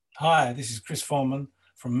Hi, this is Chris Foreman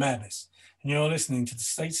from Madness, and you're listening to the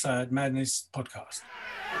Stateside Madness podcast.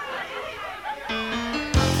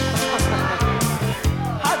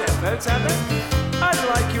 Hi there, folks out there. I'd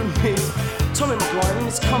like you to meet Tommy McGuire and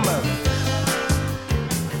his combo.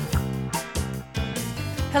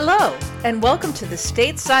 Hello, and welcome to the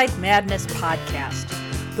Stateside Madness podcast,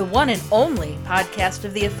 the one and only podcast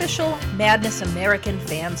of the official Madness American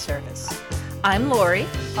fan service. I'm Lori,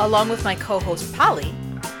 along with my co-host Polly,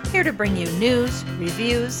 here to bring you news,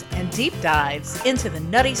 reviews, and deep dives into the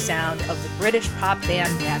nutty sound of the British pop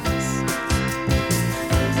band Madness.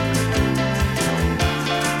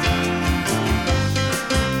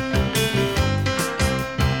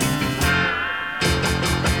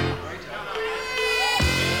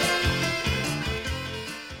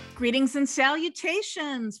 Greetings and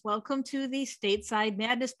salutations. Welcome to the Stateside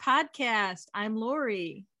Madness podcast. I'm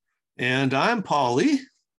Lori. And I'm Polly.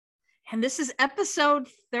 And this is episode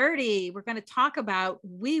 30. We're going to talk about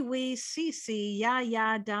Wee Wee CC Ya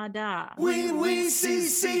Ya Da Da. Wee wee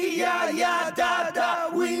CC ya ya da da.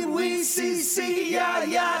 Wee wee CC ya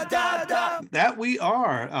ya da da. That we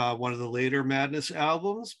are one of the later Madness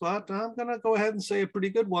albums, but I'm going to go ahead and say a pretty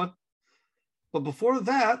good one. But before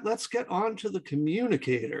that, let's get on to the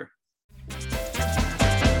communicator.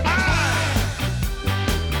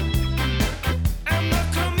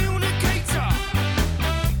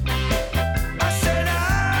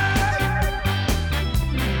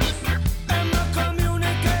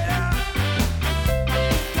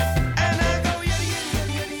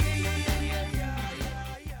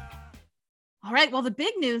 All right, well, the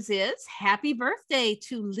big news is happy birthday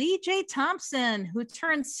to Lee J. Thompson, who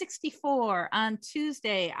turned 64 on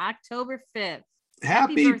Tuesday, October 5th.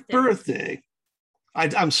 Happy birthday.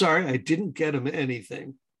 I'm sorry, I didn't get him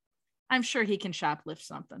anything. I'm sure he can shoplift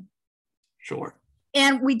something. Sure.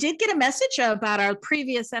 And we did get a message about our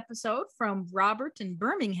previous episode from Robert in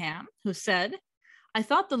Birmingham, who said, I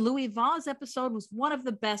thought the Louis Vaz episode was one of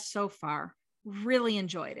the best so far. Really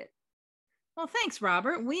enjoyed it. Well, thanks,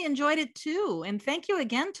 Robert. We enjoyed it too. And thank you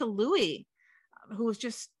again to Louis, who was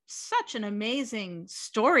just such an amazing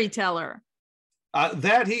storyteller.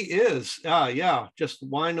 That he is. Yeah, just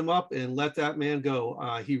wind him up and let that man go.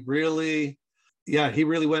 He really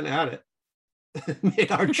went at it.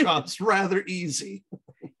 Made our jobs rather easy.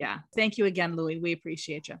 Yeah. Thank you again, Louis. We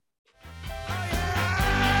appreciate you.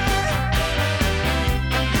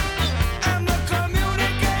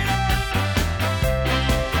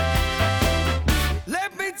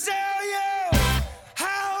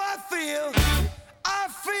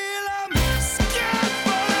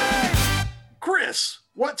 Chris,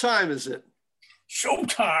 what time is it?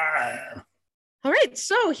 Showtime! All right,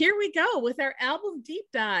 so here we go with our album deep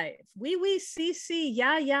dive. Wee Wee CC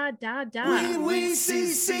Ya Ya Da Da. Wee wee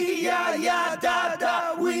CC ya ya da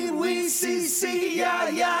da. Wee wee CC ya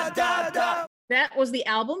ya da da. That was the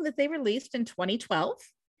album that they released in 2012.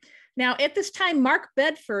 Now, at this time, Mark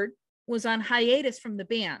Bedford was on hiatus from the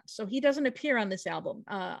band, so he doesn't appear on this album.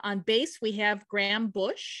 On bass, we have Graham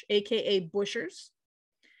Bush, aka Bushers.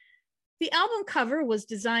 The album cover was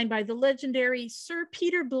designed by the legendary Sir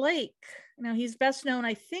Peter Blake. Now, he's best known,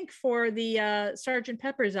 I think, for the Sgt.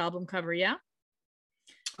 Pepper's album cover, yeah?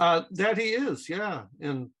 That he is, yeah.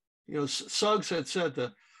 And, Suggs had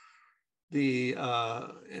said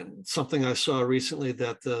and something I saw recently,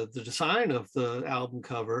 that the design of the album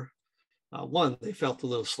cover, one, they felt a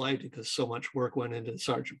little slighted because so much work went into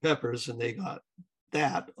Sgt. Pepper's and they got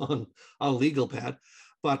that on a legal pad.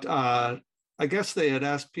 But I guess they had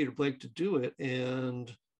asked Peter Blake to do it,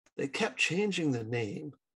 and they kept changing the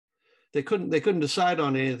name. They couldn't decide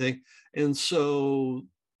on anything, and so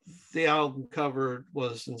the album cover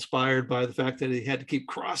was inspired by the fact that he had to keep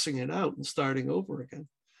crossing it out and starting over again.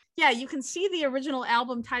 Yeah, you can see the original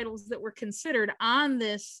album titles that were considered on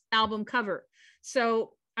this album cover.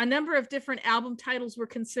 So a number of different album titles were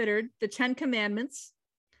considered: The Ten Commandments,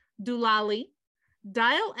 Doolally,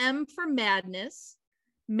 Dial M for Madness,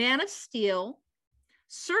 Man of Steel,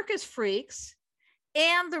 Circus Freaks,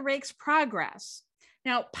 and The Rake's Progress.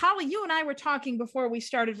 Now, Polly, you and I were talking before we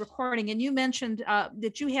started recording, and you mentioned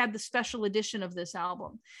that you had the special edition of this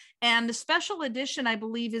album. And the special edition, I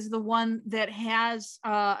believe, is the one that has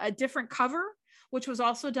a different cover, which was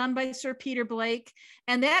also done by Sir Peter Blake.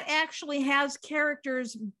 And that actually has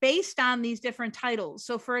characters based on these different titles.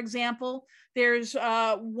 So, for example, there's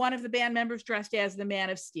one of the band members dressed as the Man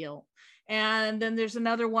of Steel. And then there's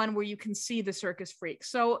another one where you can see the Circus Freak.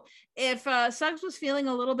 So if Suggs was feeling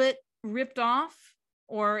a little bit ripped off,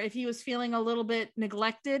 or if he was feeling a little bit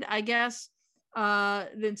neglected, I guess,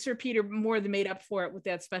 then Sir Peter more than made up for it with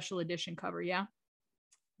that special edition cover. Yeah.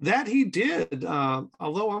 That he did.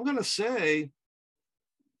 Although I'm going to say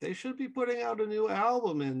they should be putting out a new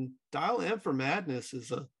album, and Dial M for Madness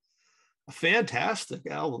is a fantastic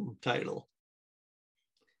album title.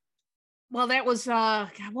 Well, that was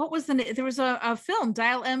what was there was a film,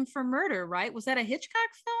 Dial M for Murder, right? Was that a Hitchcock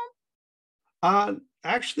film?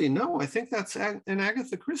 Actually, no, I think that's an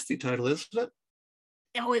Agatha Christie title, isn't it?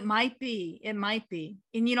 Oh, it might be. It might be.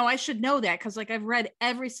 And I should know that because like I've read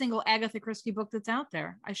every single Agatha Christie book that's out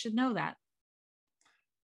there. I should know that.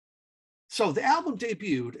 So the album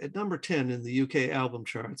debuted at number 10 in the UK album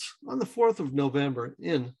charts on the 4th of November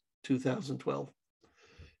in 2012.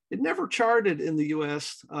 It never charted in the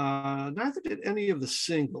US, neither did any of the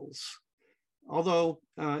singles, although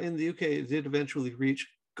in the UK it did eventually reach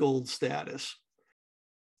gold status.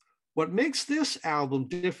 What makes this album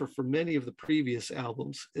differ from many of the previous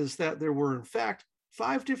albums is that there were, in fact,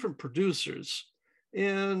 5 different producers,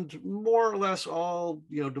 and more or less all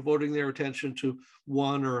devoting their attention to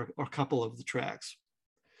one or a couple of the tracks.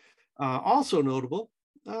 Also notable,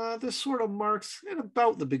 this sort of marks at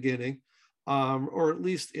about the beginning, or at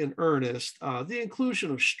least in earnest, the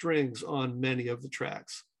inclusion of strings on many of the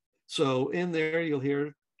tracks. So in there, you'll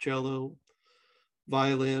hear cello,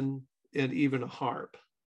 violin, and even a harp.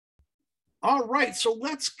 All right, so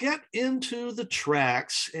let's get into the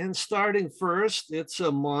tracks. And starting first, it's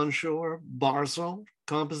a Monsieur Barzold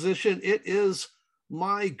composition. It is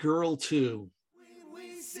My Girl Too.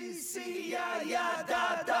 Lately,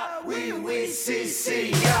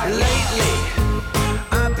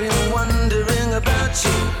 I've been wondering about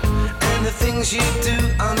you and the things you do.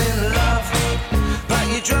 I'm in love, but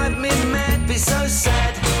you drive me mad, be so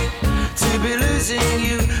sad to be losing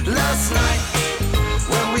you. Last night,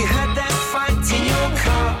 when we had that fight in your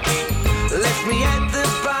car, left me at the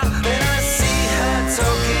bar, then I see her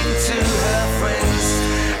talking to her friends,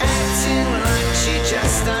 acting like she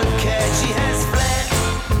just don't care. She has flair,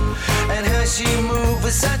 and how she moves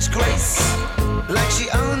with such grace, like she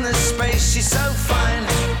owned the space. She's so fine,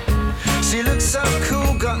 she looks so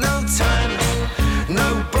cool, got no time,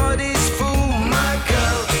 nobody's fool. My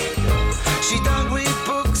girl, she don't read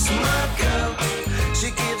books. My girl,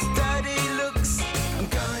 she gives dirty looks. I'm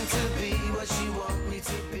going to be what she want me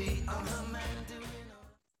to be. I'm her man doing all.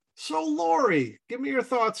 So Lori, give me your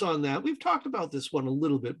thoughts on that. We've talked about this one a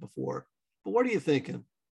little bit before, but what are you thinking?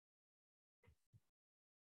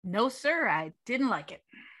 No, sir, I didn't like it.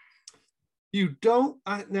 You don't?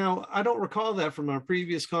 Now, I don't recall that from our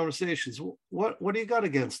previous conversations. What do you got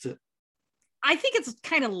against it? I think it's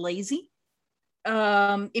kind of lazy.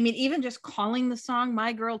 I mean, even just calling the song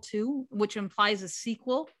My Girl Too, which implies a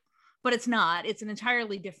sequel, but it's not. It's an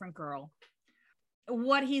entirely different girl.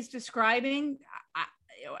 What he's describing,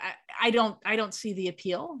 I don't see the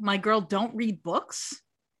appeal. My girl don't read books.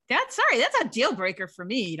 That's a deal breaker for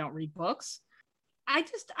me. You don't read books. I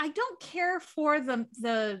don't care for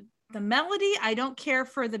the melody. I don't care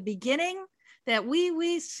for the beginning. That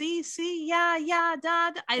we see ya ya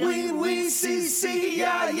da. I don't. We see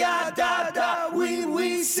ya ya da.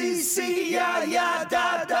 We see ya ya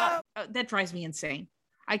da. That drives me insane.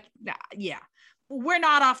 Yeah, we're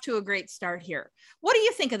not off to a great start here. What do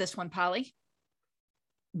you think of this one, Polly?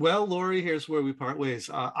 Well, Lori, here's where we part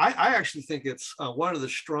ways. I actually think it's one of the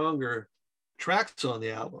stronger tracks on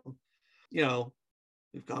the album.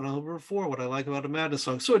 We've gone over before what I like about a Madness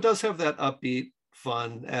song. So it does have that upbeat,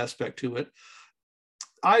 fun aspect to it.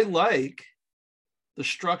 I like the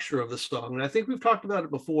structure of the song. And I think we've talked about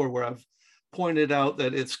it before where I've pointed out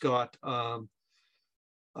that it's got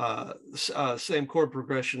same chord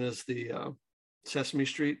progression as the Sesame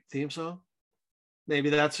Street theme song. Maybe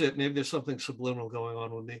that's it. Maybe there's something subliminal going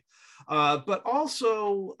on with me. But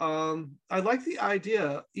also, I like the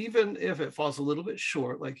idea, even if it falls a little bit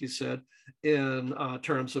short, like you said, in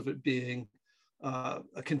terms of it being a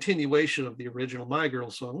continuation of the original My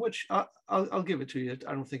Girl song, which I'll give it to you.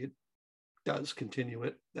 I don't think it does continue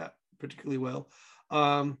it that particularly well.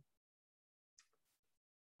 I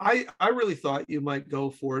really thought you might go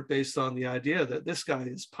for it based on the idea that this guy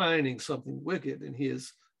is pining something wicked and he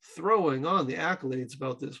is throwing on the accolades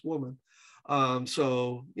about this woman.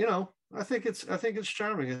 So I think it's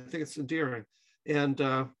charming. I think it's endearing, and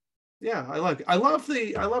yeah, I like it. I love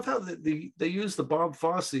how they use the Bob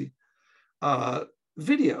Fosse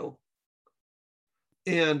video,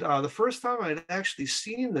 and the first time I'd actually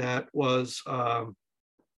seen that was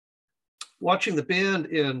watching the band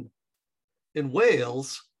in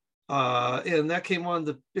Wales, and that came on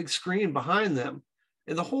the big screen behind them,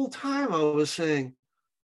 and the whole time I was saying,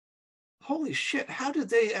 holy shit, how did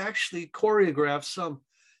they actually choreograph some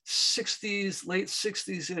 60s, late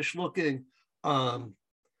 60s-ish looking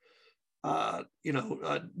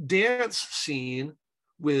dance scene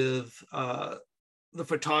with the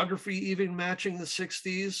photography even matching the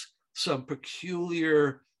 60s, some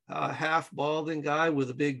peculiar half balding guy with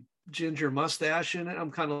a big ginger mustache in it.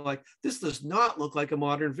 I'm kind of like, this does not look like a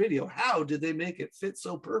modern video. How did they make it fit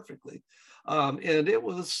so perfectly? And it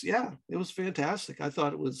was fantastic. I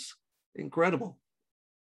thought it was incredible.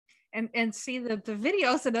 And see, the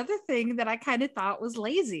video is another thing that I kind of thought was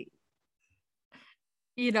lazy.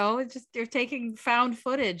 It's just they're taking found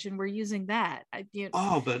footage and we're using that. But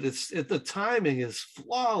the timing is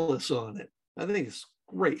flawless on it. I think it's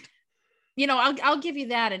great. I'll give you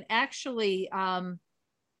that. And actually,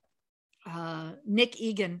 Nick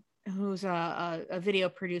Egan, who's a video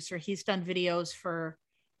producer, he's done videos for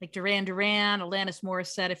like Duran Duran, Alanis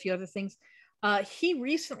Morissette, a few other things. He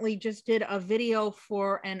recently just did a video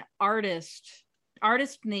for an artist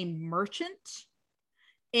named Merchant,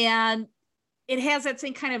 and it has that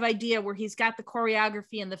same kind of idea where he's got the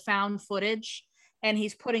choreography and the found footage, and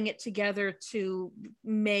he's putting it together to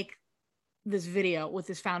make this video with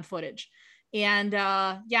this found footage. And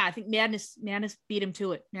I think Madness beat him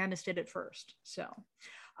to it. Madness did it first. So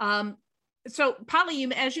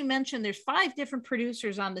Polly, as you mentioned, there's 5 different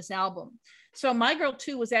producers on this album. So My Girl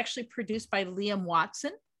 2 was actually produced by Liam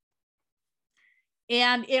Watson.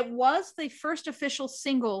 And it was the first official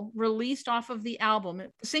single released off of the album.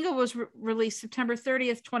 The single was released September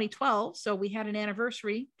 30th, 2012. So we had an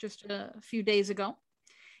anniversary just a few days ago.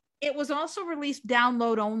 It was also released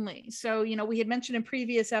download only. So, we had mentioned in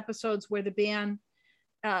previous episodes where the band,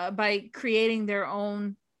 by creating their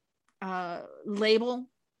own label,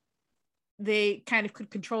 they kind of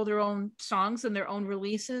could control their own songs and their own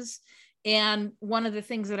releases. And one of the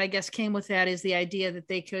things that I guess came with that is the idea that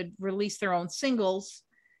they could release their own singles.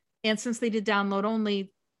 And since they did download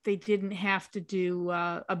only, they didn't have to do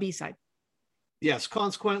a B-side. Yes,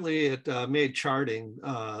 consequently, it made charting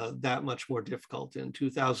that much more difficult. In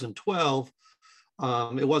 2012,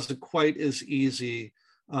 it wasn't quite as easy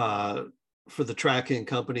for the tracking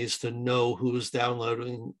companies to know who's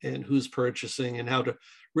downloading and who's purchasing and how to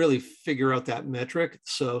really figure out that metric.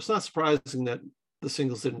 So it's not surprising that the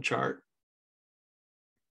singles didn't chart.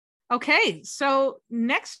 Okay, so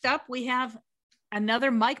next up, we have another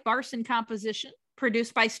Mike Barson composition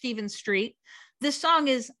produced by Stephen Street. This song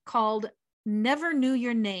is called Never Knew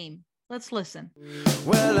Your Name. Let's listen.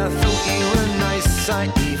 Well, I thought you were nice, I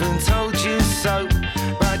even told you so,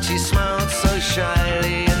 but you smiled so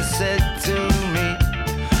shyly and said to me,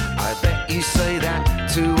 I bet you say that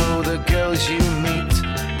to all the girls you meet,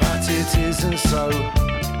 but it isn't so.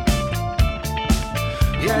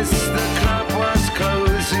 Yes, the club was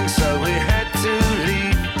closing, so we had to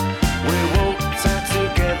leave. We walked out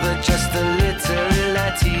together, just a little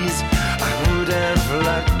at ease. I would have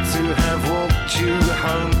liked to have walked you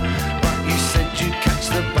home, but you said you'd catch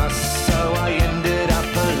the bus, so I ended up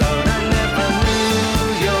alone. I never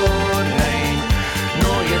knew your name,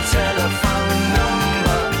 nor your telephone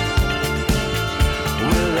number.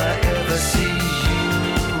 Will I ever see you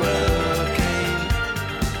again?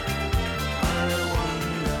 I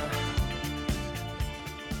wonder.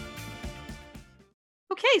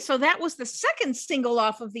 Okay, so that was the second single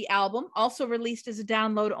off of the album, also released as a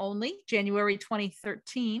download only, January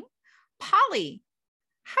 2013. Polly,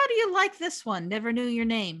 how do you like this one, Never Knew Your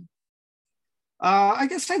Name? I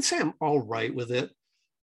guess I'd say I'm all right with it.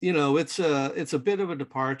 It's a bit of a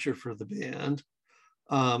departure for the band.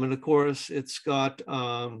 And of course, it's got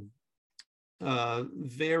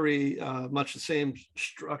very much the same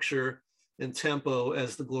structure and tempo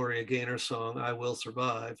as the Gloria Gaynor song, I Will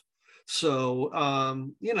Survive. So,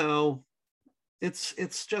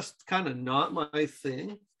 it's just kind of not my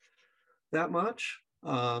thing that much.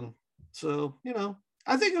 So,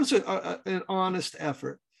 I think it was an honest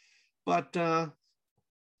effort, but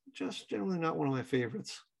just generally not one of my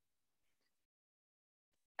favorites.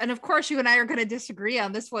 And of course, you and I are going to disagree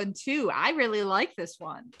on this one too. I really like this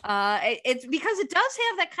one. It's because it does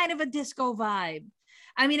have that kind of a disco vibe.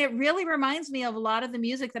 I mean, it really reminds me of a lot of the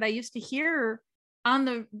music that I used to hear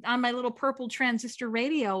on my little purple transistor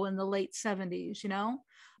radio in the late 70s,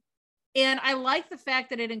 And I like the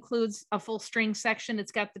fact that it includes a full string section.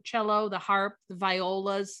 It's got the cello, the harp, the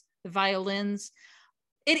violas, the violins.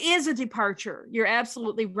 It is a departure. You're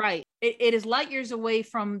absolutely right. It is light years away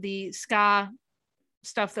from the ska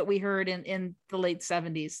stuff that we heard in the late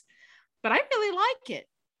 70s, but I really like it.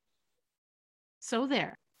 So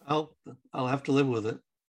there. I'll have to live with it.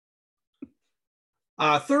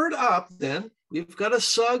 Third up, then, we've got a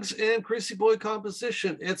Suggs and Chrissy Boy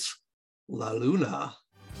composition. It's La Luna.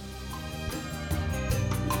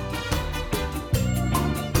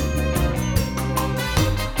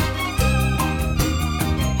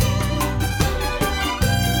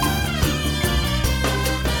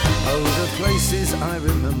 faces I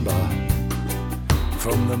remember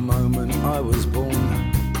from the moment I was born.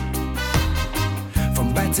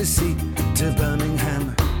 From Battersea to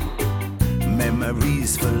Birmingham,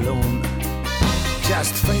 memories forlorn.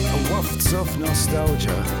 Just faint wafts of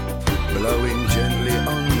nostalgia blowing gently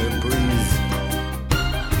on the breeze.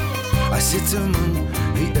 I sit among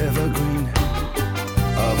the evergreen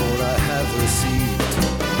of all I have received.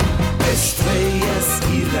 Estrellas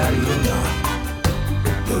y la luna,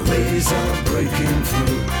 the rays are breaking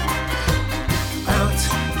through. Out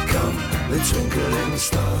come the twinkling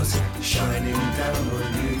stars shining down on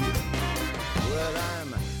you. Well,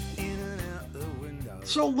 I'm in and out the window.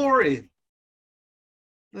 So, Lori,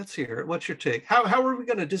 let's hear it. What's your take? How are we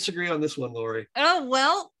going to disagree on this one, Lori? Oh,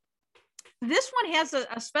 well, this one has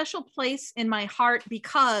a special place in my heart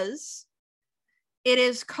because it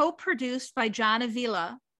is co-produced by John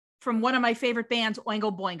Avila from one of my favorite bands,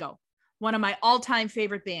 Oingo Boingo, one of my all-time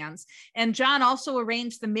favorite bands. And John also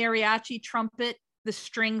arranged the mariachi, trumpet, the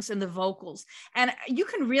strings, and the vocals. And you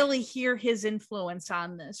can really hear his influence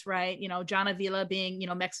on this, right? You know, John Avila being, you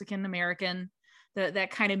know, Mexican-American,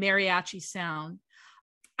 that kind of mariachi sound.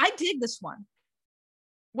 I dig this one.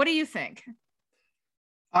 What do you think?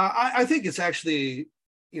 I think it's actually,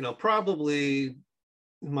 you know, probably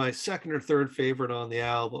my second or third favorite on the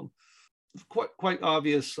album. Quite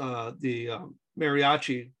obvious, the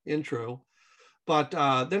mariachi intro, but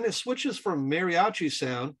then it switches from mariachi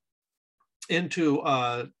sound into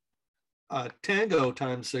a tango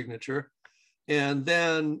time signature, and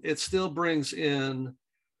then it still brings in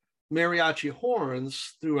mariachi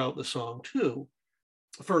horns throughout the song too.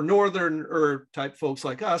 For northern type folks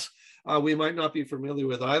like us, we might not be familiar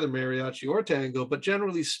with either mariachi or tango, but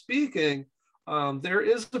generally speaking, there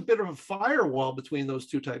is a bit of a firewall between those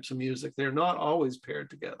two types of music. They're not always paired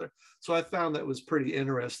together. So I found that was pretty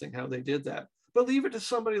interesting how they did that. But leave it to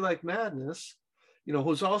somebody like Madness, you know,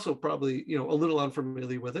 who's also probably, you know, a little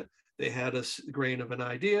unfamiliar with it. They had a grain of an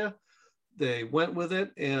idea. They went with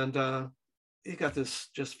it, and you got this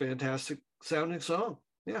just fantastic sounding song.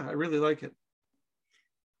 Yeah, I really like it.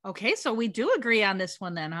 Okay, so we do agree on this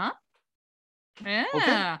one then, huh? Yeah.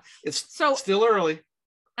 Okay. It's so still early.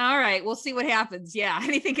 All right, we'll see what happens. Yeah,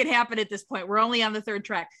 anything can happen at this point. We're only on the third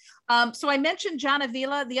track. So I mentioned John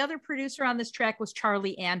Avila. The other producer on this track was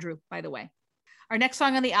Charlie Andrew, by the way. Our next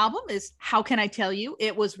song on the album is How Can I Tell You?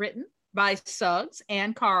 It was written by Suggs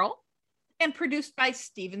and Carl and produced by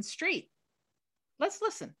Stephen Street. Let's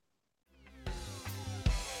listen.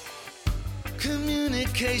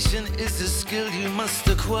 Communication is a skill you must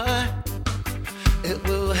acquire. It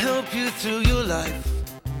will help you through your life.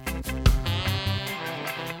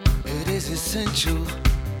 It is essential.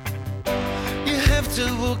 You have to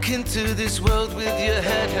walk into this world with your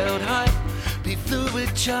head held high. Be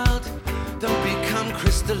fluid, child. Don't become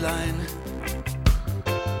crystalline.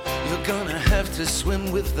 You're gonna have to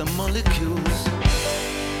swim with the molecules.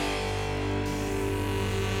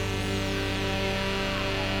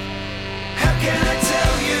 Can I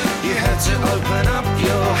tell you? You have to open up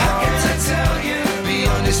your heart. How can I tell you? Be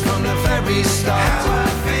honest from the very start. How I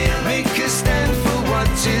feel. Make a stand for what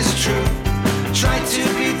is true. Try to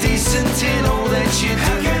be decent in all that you do.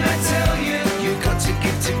 How can I tell you? You got to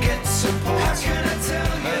give to get support. How can I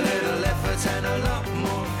tell you? A little effort and a lot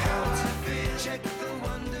more power. Check the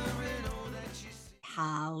wonder in all that you see.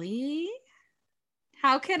 Holly,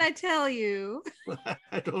 how can I tell you?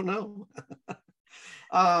 I don't know.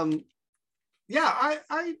 Yeah,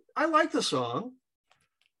 I like the song.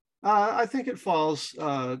 I think it falls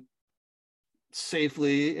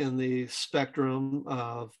safely in the spectrum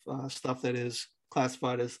of stuff that is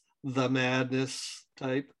classified as the Madness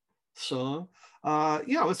type song.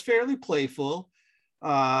 Yeah, it was fairly playful.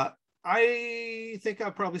 I think I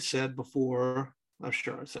probably said before, I'm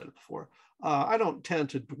sure I've said it before, I don't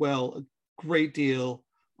tend to dwell a great deal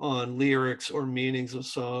on lyrics or meanings of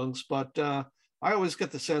songs, but I always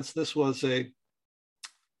get the sense this was a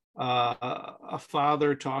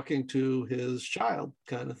father talking to his child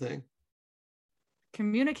kind of thing.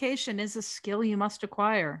 Communication is a skill you must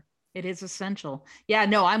acquire. It is essential. Yeah,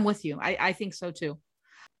 no, I'm with you. I think so too.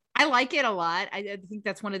 I like it a lot. I think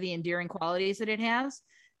that's one of the endearing qualities that it has.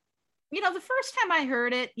 You know, the first time I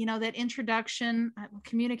heard it, you know, that introduction,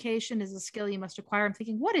 communication is a skill you must acquire. I'm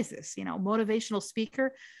thinking, what is this? You know, motivational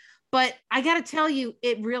speaker. But I got to tell you,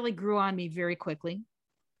 it really grew on me very quickly.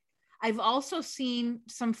 I've also seen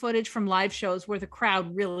some footage from live shows where the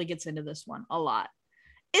crowd really gets into this one a lot.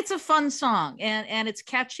 It's a fun song and it's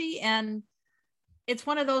catchy, and it's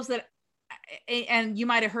one of those that, and you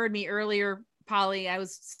might have heard me earlier, Polly, I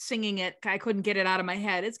was singing it. I couldn't get it out of my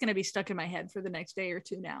head. It's going to be stuck in my head for the next day or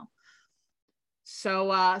two now.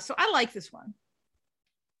 So I like this one.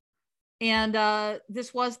 And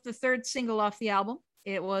this was the third single off the album.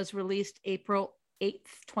 It was released April 8th,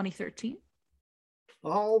 2013.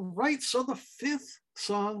 All right, so the fifth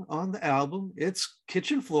song on the album, it's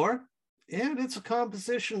Kitchen Floor, and it's a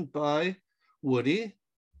composition by Woody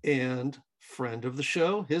and friend of the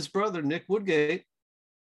show, his brother, Nick Woodgate.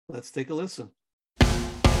 Let's take a listen.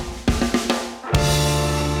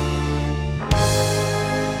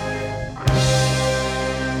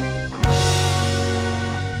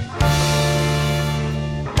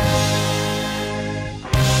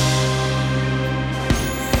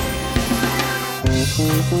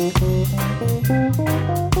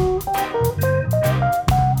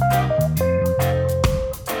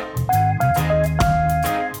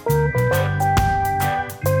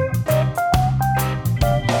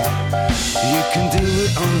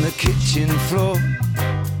 Kitchen floor,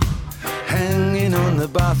 hanging on the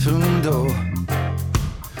bathroom door.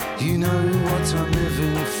 You know what I'm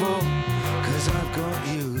living for, 'cause I've got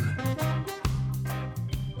you.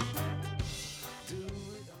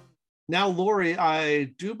 Now, Lori, I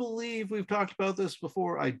do believe we've talked about this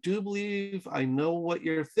before. I do believe I know what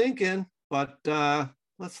you're thinking, but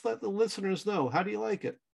let's let the listeners know. How do you like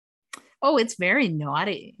it? Oh, it's very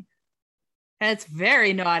naughty. It's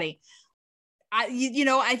very naughty.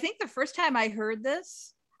 I think the first time I heard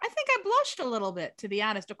this, I think I blushed a little bit, to be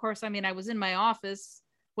honest. Of course, I mean, I was in my office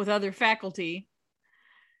with other faculty.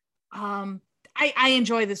 I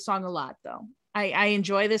enjoy this song a lot, though. I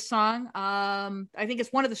enjoy this song. I think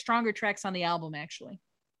it's one of the stronger tracks on the album, actually.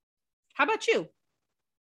 How about you?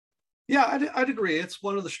 Yeah, I'd agree. It's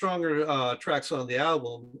one of the stronger tracks on the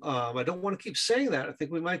album. I don't want to keep saying that. I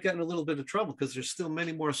think we might get in a little bit of trouble because there's still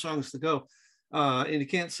many more songs to go. And you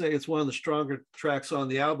can't say it's one of the stronger tracks on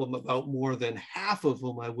the album, about more than half of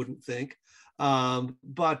them, I wouldn't think.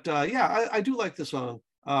 But I do like the song.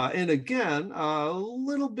 And again, a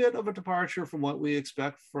little bit of a departure from what we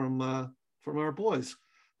expect from our boys.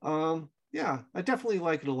 I definitely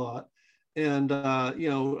like it a lot. And,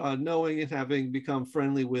 knowing and having become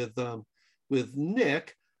friendly with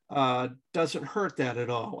Nick doesn't hurt that at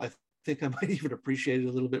all. I think I might even appreciate it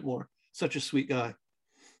a little bit more. Such a sweet guy.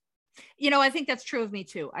 I think that's true of me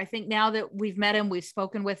too. I think now that we've met him, we've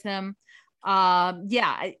spoken with him.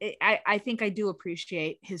 I think I do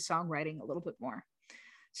appreciate his songwriting a little bit more.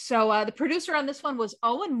 So the producer on this one was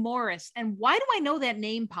Owen Morris. And why do I know that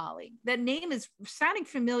name, Polly? That name is sounding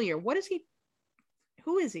familiar. What is he?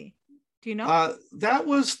 Who is he? Do you know? That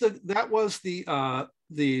was the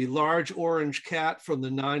large orange cat from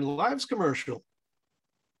the 9 Lives commercial.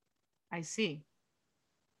 I see.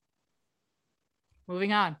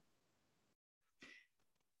 Moving on.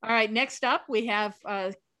 All right, next up we have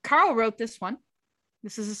Carl wrote this one.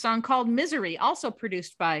 This is a song called Misery, also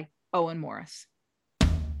produced by Owen Morris.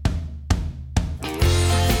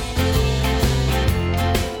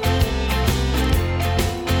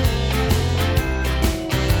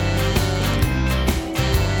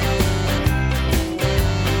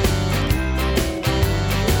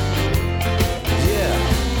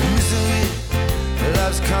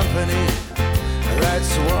 Company,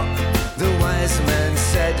 that's what the wise man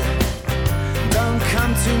said. Don't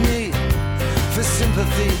come to me for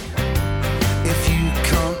sympathy if you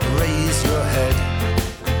can't raise your head.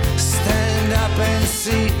 Stand up and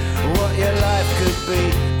see what your life could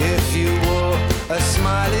be if you wore a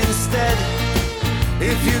smile instead.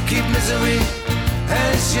 If you keep misery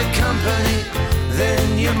as your company,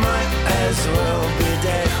 then you might as well be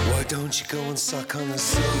dead. Why don't you go and suck on a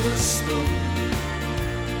silver spoon?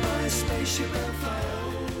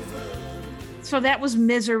 So that was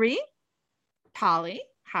Misery. Polly,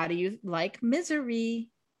 how do you like Misery?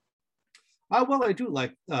 Well, I do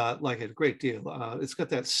like it a great deal. It's got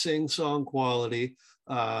that sing-song quality,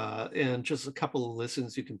 and just a couple of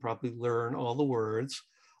listens, you can probably learn all the words.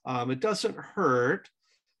 It doesn't hurt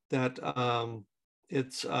that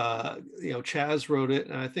it's Chaz wrote it,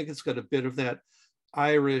 and I think it's got a bit of that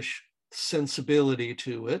Irish sensibility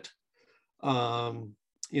to it.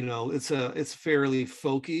 It's fairly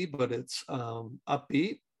folky, but it's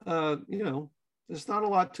upbeat. There's not a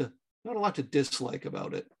lot to dislike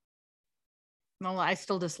about it. No, I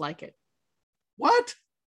still dislike it. What?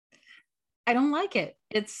 I don't like it.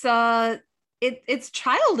 It's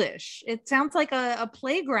childish. It sounds like a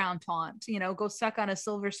playground taunt. Go suck on a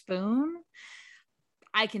silver spoon.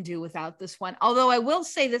 I can do without this one. Although I will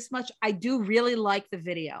say this much, I do really like the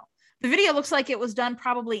video. The video looks like it was done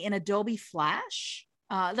probably in Adobe Flash.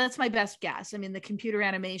 That's my best guess. I mean, the computer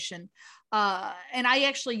animation. And I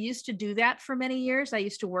actually used to do that for many years. I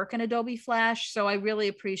used to work in Adobe Flash. So I really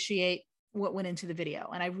appreciate what went into the video,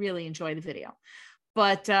 and I really enjoy the video.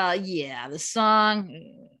 But yeah, the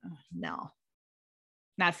song, no,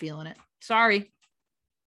 not feeling it. Sorry.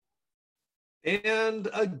 And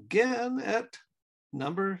again at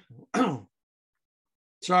number,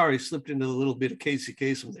 sorry, slipped into a little bit of Casey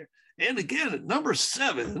Kasem there. And again at number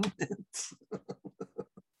 7,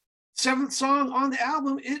 seventh song on the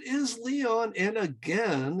album, it is Leon. And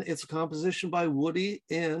again, it's a composition by Woody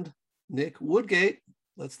and Nick Woodgate.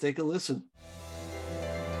 Let's take a listen.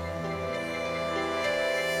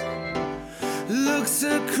 Looks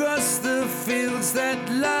across the fields that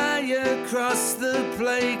lie across the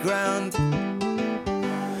playground.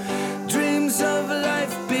 Dreams of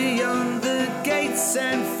life beyond the gates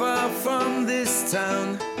and far from this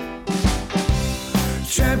town.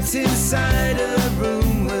 Trapped inside a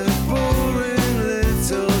room with boring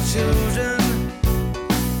little children.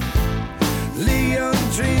 Leon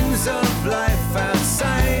dreams of life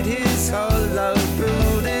outside his hollow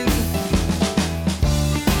building.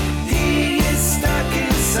 He is stuck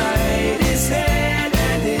inside his head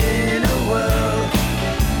and in a whirl.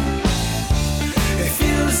 It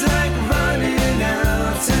feels like running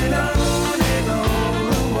out and owning all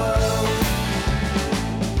the world.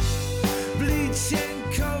 Bleaching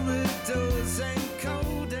corridors and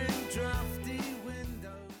cold and drafty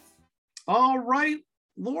windows. All right,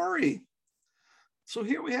 Lori. So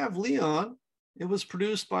here we have Leon. It was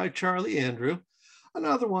produced by Charlie Andrew.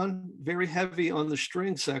 Another one, very heavy on the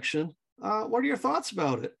string section. What are your thoughts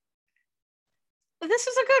about it? This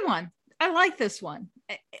is a good one. I like this one.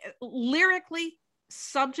 Lyrically,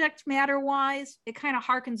 subject matter wise, it kind of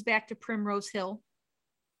harkens back to Primrose Hill.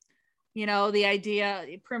 You know, the idea,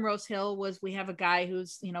 Primrose Hill was we have a guy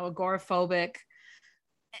who's, you know, agoraphobic.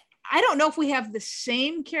 I don't know if we have the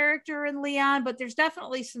same character in Leon, but there's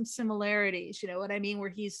definitely some similarities, you know what I mean? Where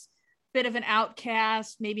he's a bit of an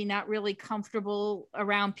outcast, maybe not really comfortable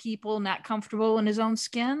around people, not comfortable in his own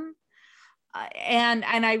skin. And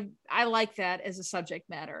I like that as a subject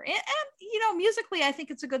matter. And, you know, musically, I think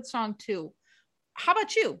it's a good song too. How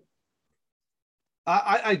about you?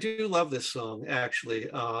 I do love this song, actually.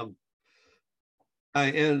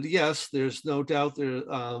 And yes, there's no doubt there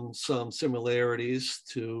some similarities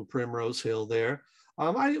to Primrose Hill there.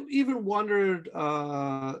 I even wondered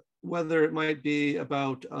whether it might be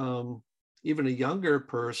about even a younger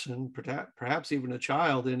person, perhaps even a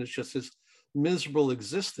child, and it's just his miserable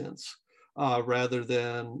existence rather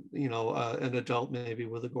than, you know, an adult maybe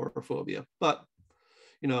with agoraphobia. But,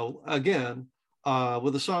 you know, again,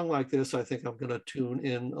 with a song like this, I think I'm going to tune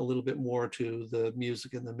in a little bit more to the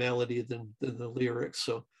music and the melody than the lyrics.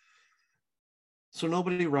 So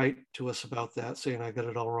nobody write to us about that saying I got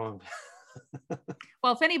it all wrong.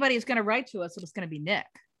 Well, if anybody's going to write to us, it's going to be Nick.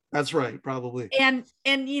 That's right, probably. And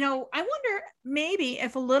you know, I wonder maybe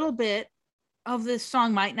if a little bit of this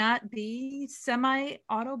song might not be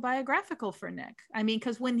semi-autobiographical for Nick. I mean,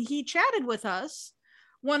 because when he chatted with us,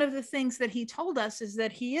 one of the things that he told us is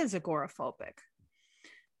that he is agoraphobic.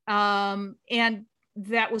 And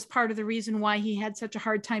that was part of the reason why he had such a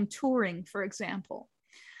hard time touring, for example.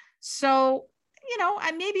 So, you know,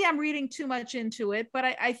 maybe I'm reading too much into it, but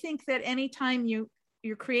I think that anytime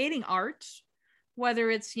you're creating art,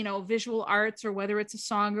 whether it's, you know, visual arts or whether it's a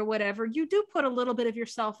song or whatever, you do put a little bit of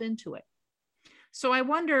yourself into it. So I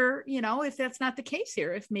wonder, you know, if that's not the case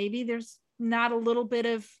here, if maybe there's not a little bit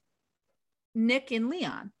of Nick and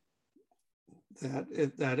Leon. That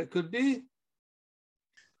it could be.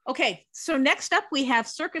 Okay, so next up we have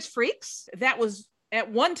Circus Freaks. That was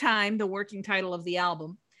at one time the working title of the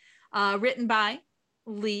album, written by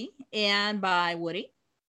Lee and by Woody.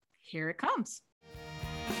 Here it comes.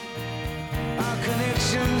 Our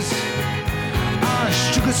connections are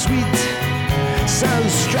sugar sweet, so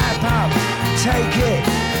strap up, take it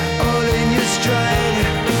all in your stride.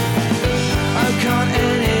 Oh, can't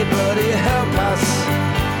anybody help us?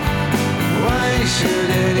 Why should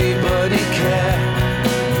anybody care?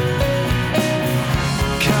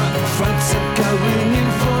 Cut fronts are going in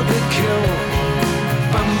for the kill,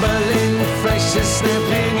 bumbling freshers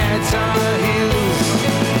snapping at our heels.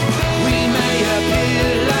 We may appear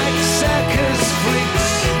like circus freaks,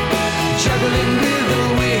 juggling with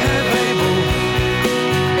all we have able,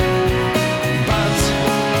 but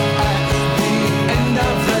at the end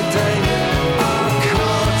of the day, our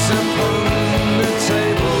cards upon the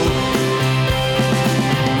table,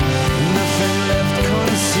 nothing left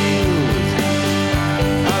concealed.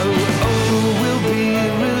 Oh, will be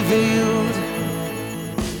revealed.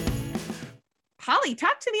 Holly,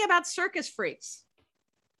 talk to me about Circus Freaks.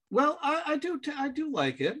 Well, I do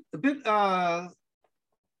like it. A bit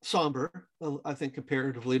somber, I think,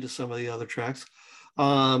 comparatively to some of the other tracks.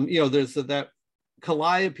 There's that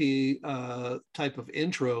calliope type of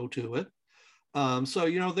intro to it. So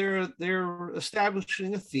they're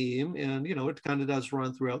establishing a theme, and it kind of does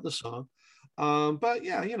run throughout the song. But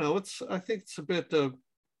yeah, I think it's a bit of,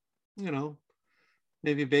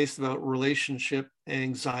 maybe based about relationship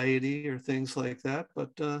anxiety or things like that. But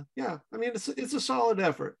yeah, I mean, it's a solid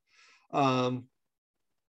effort. There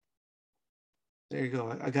you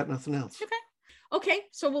go. I got nothing else. Okay,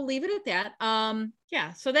 so we'll leave it at that.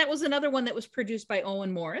 Yeah, so that was another one that was produced by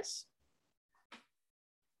Owen Morris.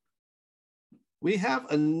 We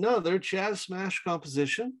have another Jazz Smash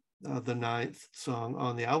composition, the 9th song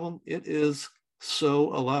on the album. It is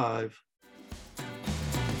So Alive.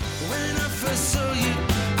 When I first saw you,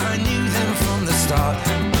 I knew them from the start.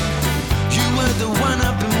 You were the one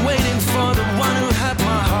I've been waiting for, the one who had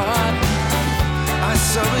my heart. I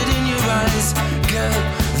saw it in your eyes, girl,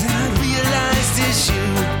 then I realized it's you.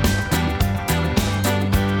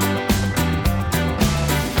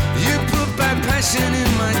 You put back passion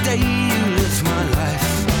in my day, you lift my life.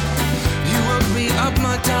 You woke me up,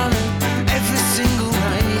 my darling, every single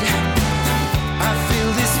night. I feel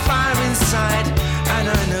this fire inside, and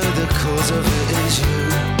I know the cause of it is you.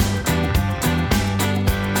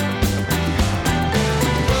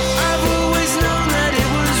 I've always known that it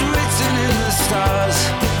was written in the stars.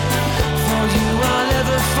 For you I'll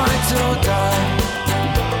ever fight or die.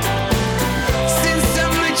 Since I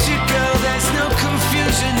met you, girl, there's no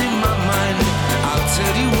confusion in my mind. I'll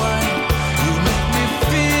tell you why. You make me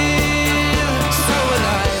feel so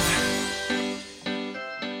alive.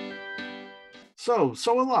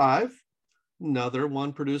 So Alive. Another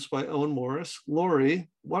one produced by Owen Morris.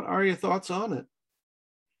 Lori, what are your thoughts on it?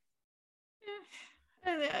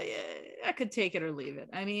 I could take it or leave it.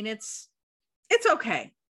 I mean, it's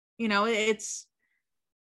okay.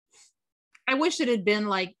 I wish it had been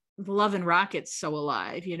like Love and Rockets, So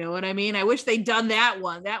Alive. You know what I mean? I wish they'd done that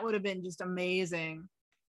one. That would have been just amazing.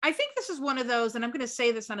 I think this is one of those, and I'm going to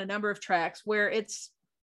say this on a number of tracks, where it's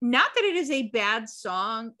not that it is a bad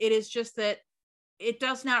song. It is just that it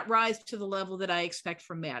does not rise to the level that I expect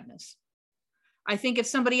from Madness. I think if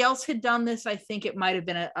somebody else had done this, I think it might have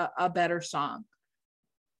been a better song.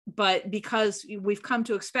 But because we've come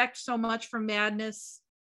to expect so much from Madness,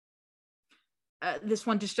 this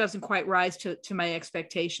one just doesn't quite rise to my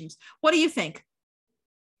expectations. What do you think?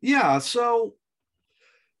 Yeah, so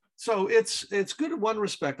it's good in one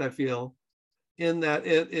respect, I feel, in that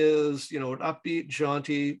it is, an upbeat,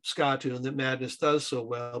 jaunty ska tune that Madness does so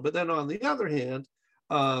well. But then on the other hand,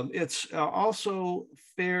 it's also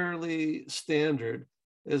fairly standard,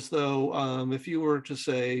 as though if you were to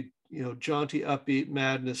say, jaunty, upbeat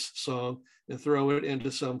Madness song and throw it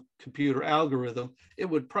into some computer algorithm, it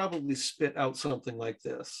would probably spit out something like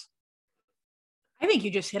this. I think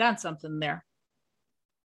you just hit on something there.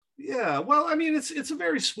 Yeah, well, I mean, it's a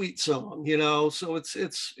very sweet song, so it's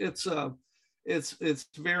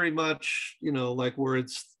very much, like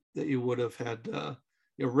words that you would have had,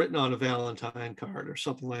 written on a Valentine card or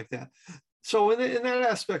something like that. So in that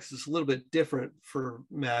aspect, it's a little bit different for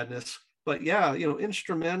Madness. But yeah,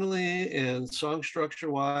 instrumentally and song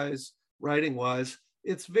structure wise, writing wise,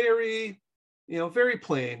 it's very, very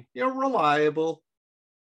plain, reliable.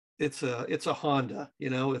 It's a Honda,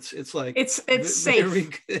 it's like it's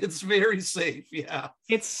safe. It's very safe. Yeah.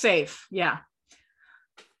 It's safe. Yeah.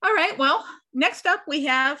 All right. Well, next up we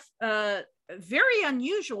have very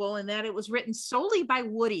unusual in that it was written solely by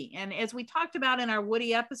Woody. And as we talked about in our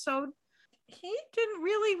Woody episode, he didn't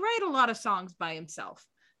really write a lot of songs by himself.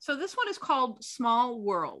 So this one is called Small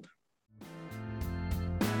World.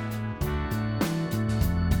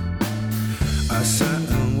 I sat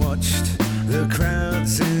and watched the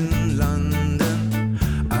crowds in London.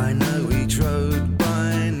 I know each road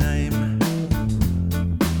by name.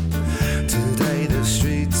 Today the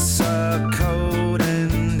streets are cold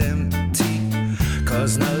and empty,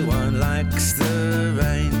 'cause no one likes the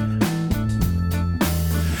rain.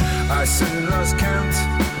 I soon lost count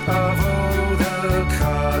of all the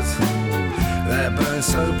cars that burn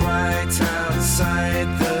so bright outside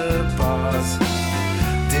the bars.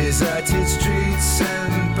 Deserted streets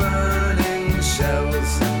and burning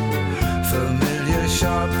shells, familiar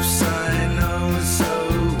shops I know so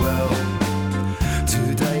well.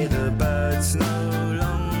 Today the birds no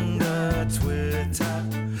longer twitter,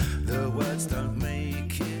 the words don't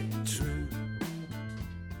make it true.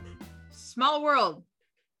 Small World.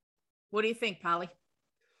 What do you think, Polly?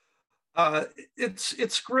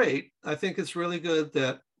 It's great. I think it's really good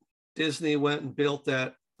that Disney went and built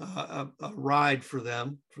that a ride for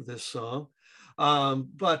them for this song.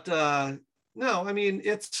 But No, I mean,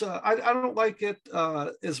 it's, I don't like it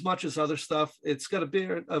as much as other stuff. It's got a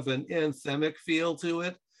bit of an anthemic feel to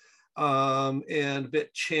it, and a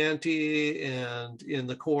bit chanty and in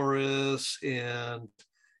the chorus. And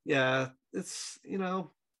yeah, it's, you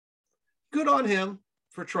know, good on him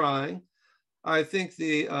for trying. I think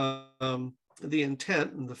the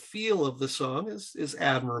intent and the feel of the song is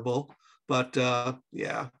admirable, but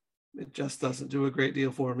yeah, it just doesn't do a great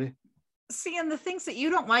deal for me. See, and the things that you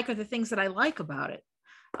don't like are the things that I like about it.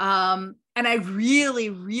 And I really,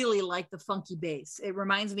 really like the funky bass. It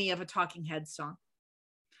reminds me of a Talking Heads song.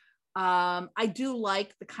 I do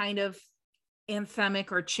like the kind of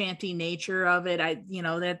anthemic or chanty nature of it.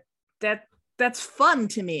 That's fun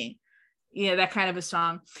to me. Yeah, that kind of a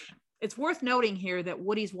song. It's worth noting here that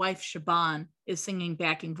Woody's wife, Siobhan, is singing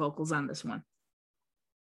backing vocals on this one.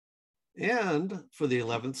 And for the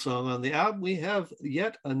 11th song on the album, we have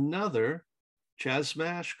yet another Chas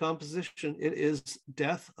Smash composition. It is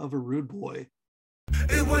Death of a Rude Boy.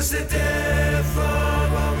 It was the death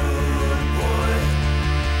of a rude boy.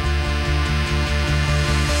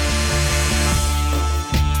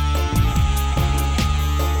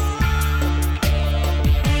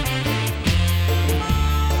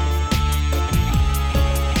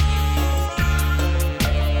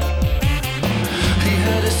 He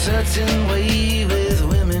had a certain way with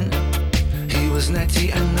women. He was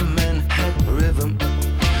natty and the men had rhythm.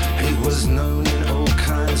 He was known in all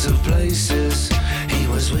kinds of places. He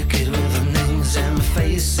was wicked with names and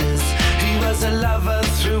faces. He was a lover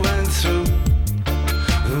through and through,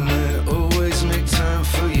 who might always make time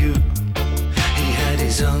for you. He had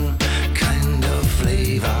his own kind of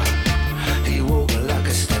flavor. He walked like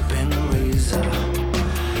a stepping razor.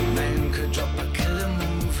 Man could drop a killer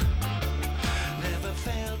move, never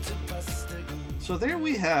failed to bust a groove. So there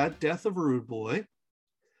we had Death of a Rude Boy.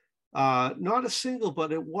 Not a single,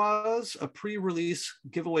 but it was a pre-release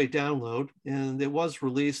giveaway download, and it was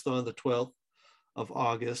released on the 12th of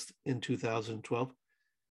August in 2012.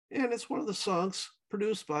 And it's one of the songs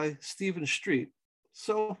produced by Stephen Street.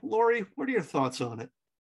 So, Lori, what are your thoughts on it?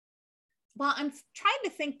 Well, I'm trying to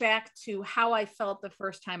think back to how I felt the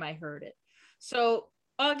first time I heard it. So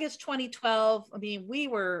August 2012, I mean, we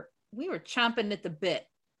were chomping at the bit,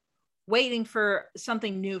 waiting for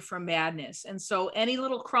something new from Madness. And so any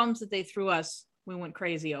little crumbs that they threw us, we went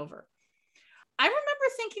crazy over. I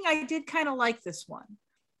remember thinking I did kind of like this one.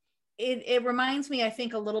 It reminds me, I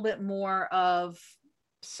think, a little bit more of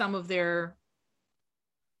some of their,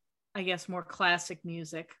 I guess, more classic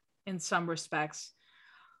music in some respects.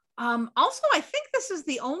 Also, I think this is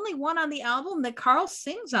the only one on the album that Carl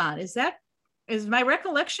sings on. Is my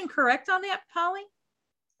recollection correct on that, Polly?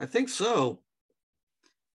 I think so.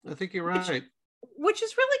 I think you're right. Which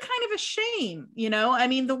is really kind of a shame, you know? I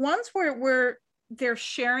mean, the ones where they're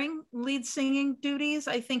sharing lead singing duties,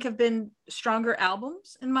 I think, have been stronger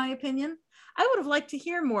albums, in my opinion. I would have liked to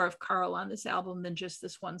hear more of Carl on this album than just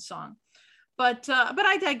this one song. But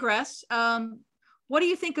I digress. What do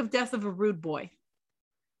you think of Death of a Rude Boy?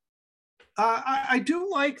 I do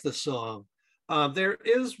like the song. There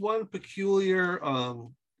is one peculiar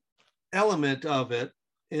element of it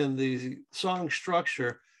in the song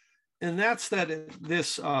structure, and that's that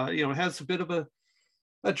this has a bit of a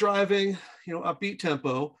driving, upbeat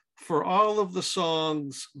tempo for all of the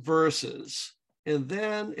song's verses, and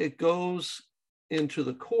then it goes into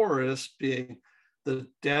the chorus being the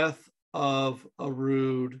death of a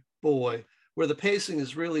rude boy, where the pacing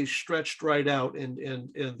is really stretched right out and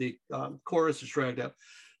the chorus is dragged out.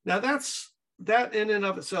 Now that in and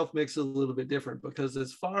of itself makes it a little bit different, because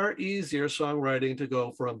it's far easier songwriting to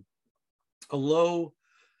go from a low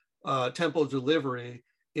tempo delivery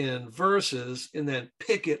in verses and then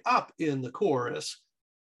pick it up in the chorus,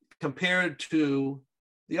 compared to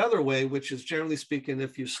the other way, which is, generally speaking,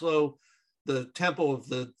 if you slow the tempo of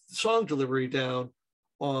the song delivery down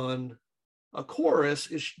on a chorus,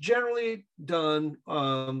 it's generally done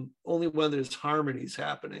only when there's harmonies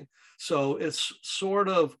happening. So it's sort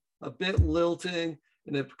of a bit lilting,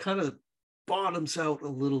 and it kind of bottoms out a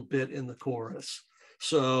little bit in the chorus.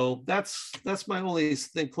 So that's my only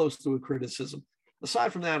thing close to a criticism.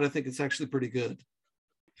 Aside from that, I think it's actually pretty good.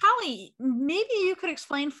 Holly, maybe you could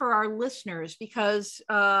explain for our listeners, because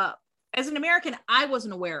as an American, I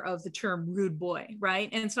wasn't aware of the term rude boy, right?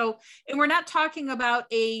 And we're not talking about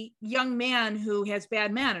a young man who has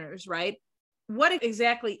bad manners, right? What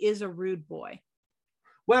exactly is a rude boy?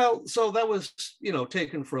 Well, so that was,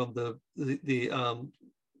 taken from the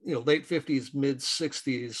late 50s, mid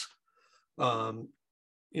 60s,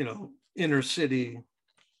 inner city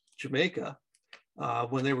Jamaica,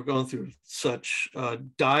 when they were going through such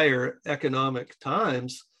dire economic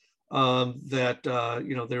times. that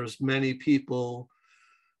there's many people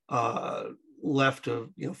left to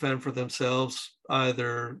fend for themselves,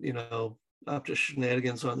 either up to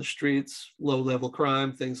shenanigans on the streets, low-level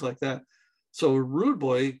crime, things like that. So rude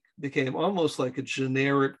boy became almost like a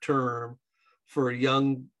generic term for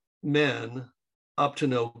young men up to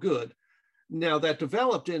no good. Now that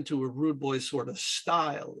developed into a rude boy sort of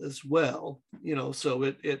style as well, so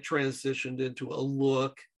it transitioned into a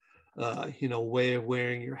look, way of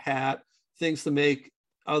wearing your hat, things to make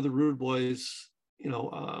other rude boys,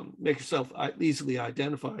 make yourself easily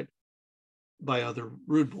identified by other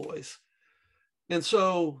rude boys. And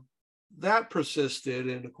so that persisted.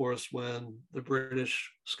 And of course, when the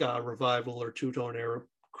British ska revival or two-tone era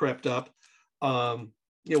crept up,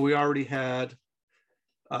 we already had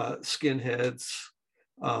skinheads,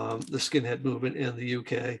 the skinhead movement in the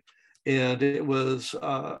UK, and it was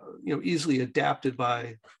easily adapted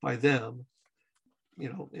by them,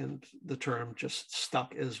 and the term just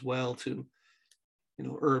stuck as well to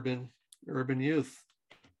urban youth.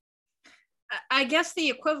 I guess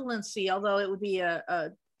the equivalency, although it would be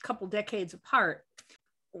a couple decades apart,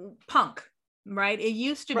 punk, right? It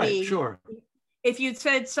used to be, sure. If you'd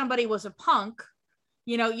said somebody was a punk,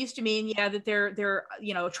 it used to mean, that they're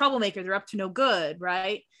a troublemaker, they're up to no good,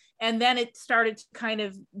 right? And then it started to kind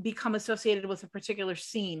of become associated with a particular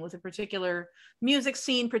scene, with a particular music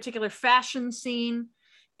scene, particular fashion scene.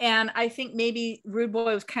 And I think maybe rude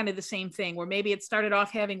boy was kind of the same thing, where maybe it started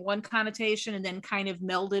off having one connotation and then kind of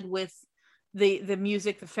melded with the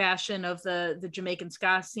music, the fashion of the Jamaican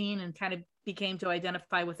ska scene, and kind of became to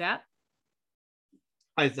identify with that.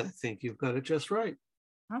 I think you've got it just right.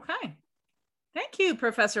 Okay. Thank you,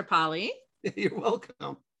 Professor Polly. You're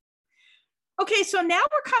welcome. Okay, so now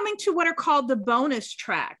we're coming to what are called the bonus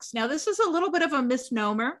tracks. Now, this is a little bit of a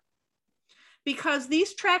misnomer because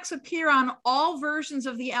these tracks appear on all versions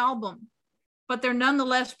of the album, but they're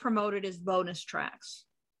nonetheless promoted as bonus tracks.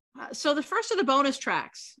 So the first of the bonus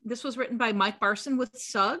tracks, this was written by Mike Barson with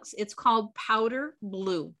Suggs. It's called Powder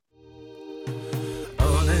Blue.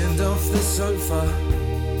 On and off the sofa,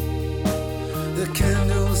 the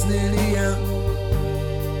candle's nearly out.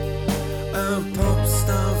 Our pop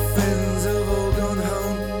star friends have all gone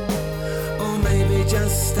home, or maybe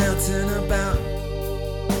just out and about.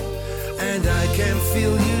 And I can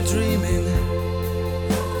feel you dreaming,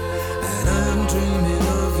 and I'm dreaming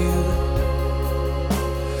of you.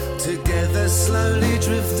 Together slowly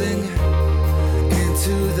drifting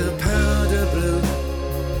into the powder blue,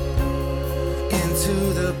 into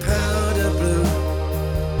the powder blue,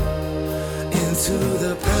 into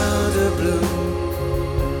the powder blue,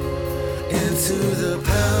 into the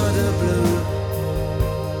powder blue.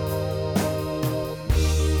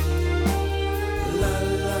 La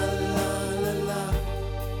la la la la.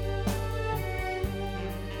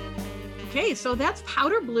 Okay, so that's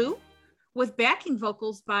Powder Blue with backing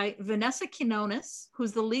vocals by Vanessa Quinones,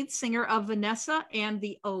 who's the lead singer of Vanessa and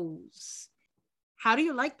the O's. How do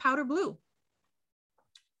you like Powder Blue?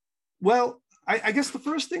 Well, I guess the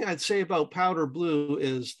first thing I'd say about Powder Blue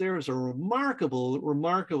is there's a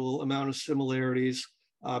remarkable amount of similarities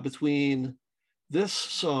between this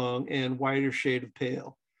song and Whiter Shade of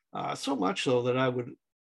Pale. So much so that I would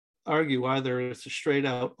argue either it's a straight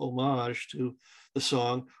out homage to the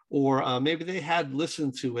song, or maybe they had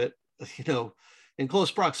listened to it, in close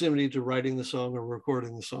proximity to writing the song or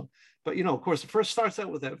recording the song. But, of course, it first starts out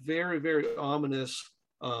with that very, very ominous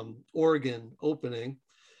organ opening.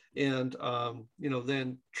 And,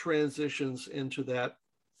 then transitions into that,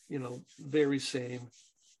 very same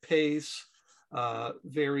pace,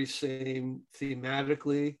 very same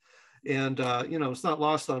thematically. And, it's not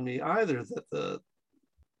lost on me either that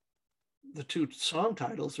the two song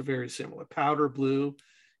titles are very similar. Powder Blue,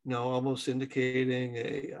 almost indicating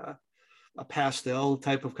a pastel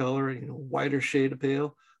type of color, Whiter Shade of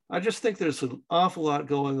Pale. I just think there's an awful lot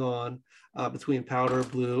going on between Powder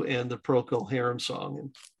Blue and the Procol Harum song.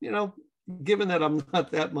 And, given that I'm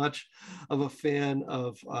not that much of a fan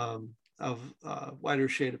of Whiter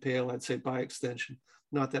Shade of Pale, I'd say by extension,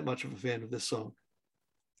 not that much of a fan of this song.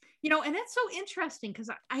 And that's so interesting because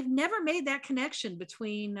I've never made that connection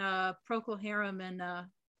between Procol Harum and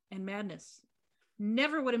Madness.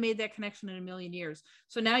 Never would have made that connection in a million years.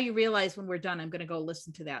 So now you realize when we're done, I'm going to go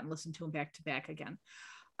listen to that and listen to them back to back again.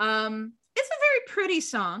 It's a very pretty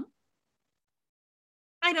song.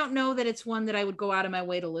 I don't know that it's one that I would go out of my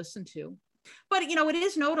way to listen to, but it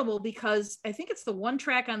is notable because I think it's the one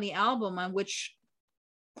track on the album on which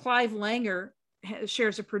Clive Langer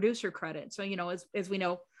shares a producer credit. So, as we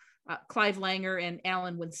know, Clive Langer and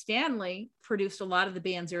Alan Winstanley produced a lot of the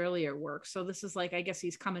band's earlier work. So this is like, I guess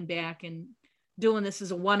he's coming back and doing this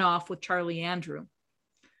as a one-off with Charlie Andrew.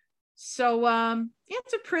 So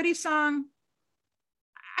it's a pretty song.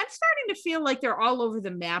 I'm starting to feel like they're all over the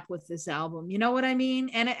map with this album. You know what I mean?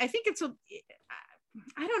 And I think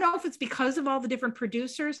I don't know if it's because of all the different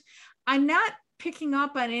producers. I'm not picking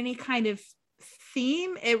up on any kind of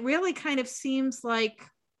theme. It really kind of seems like,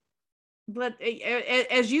 but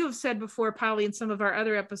as you have said before, Polly, in some of our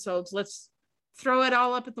other episodes, let's throw it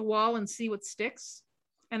all up at the wall and see what sticks.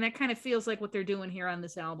 And that kind of feels like what they're doing here on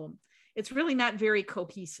this album. It's really not very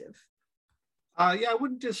cohesive. Yeah, I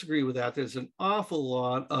wouldn't disagree with that. There's an awful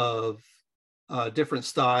lot of different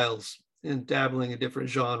styles and dabbling in different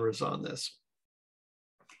genres on this.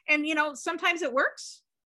 And, sometimes it works.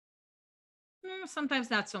 Sometimes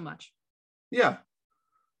not so much. Yeah.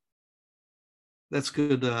 That's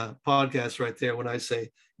good podcast right there when I say,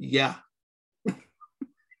 yeah.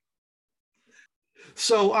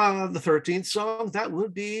 So the 13th song, that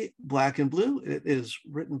would be Black and Blue. It is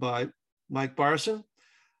written by Mike Barson.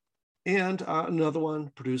 And another one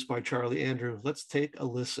produced by Charlie Andrew. Let's take a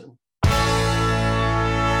listen.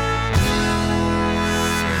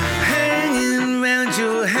 Hanging around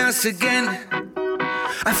your house again,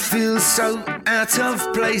 I feel so out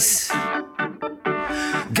of place.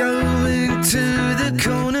 Going to the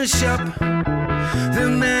corner shop, the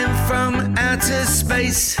man from outer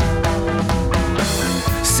space.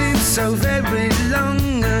 Seems so very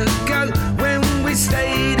long ago when we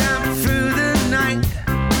stayed up through the night.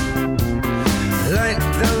 Like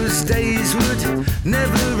those days would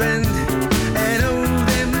never end, and all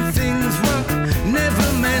them things will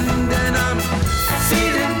never mend. And I'm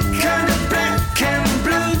feeling kind of black and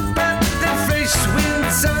blue, but the fresh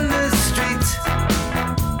winds on the street,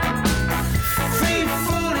 free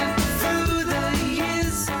falling through the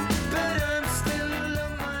years, but I'm still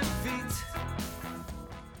on my feet.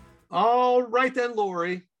 All right then,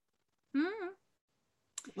 Lori.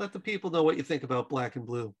 Let the people know what you think about Black and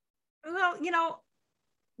Blue. Well,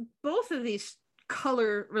 both of these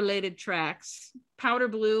color related tracks, Powder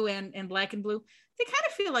Blue and Black and Blue, they kind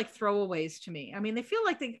of feel like throwaways to me. I mean, they feel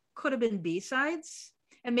like they could have been B-sides,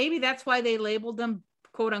 and maybe that's why they labeled them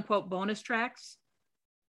quote unquote bonus tracks.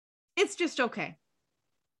 It's just okay.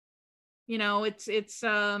 It's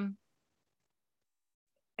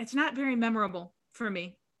not very memorable for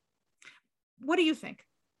me. What do you think?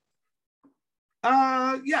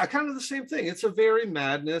 Yeah, kind of the same thing. It's a very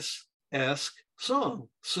Madness-esque song.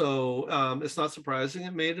 So it's not surprising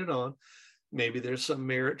it made it on. Maybe there's some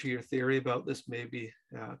merit to your theory about this. Maybe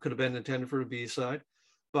could have been intended for a B-side.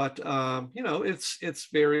 But, it's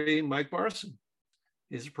very Mike Barson.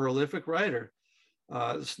 He's a prolific writer.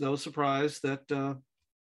 It's no surprise that,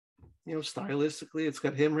 stylistically, it's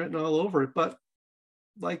got him written all over it. But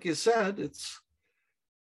like you said, it's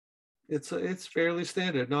fairly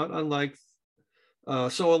standard, not unlike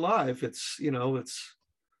So Alive. It's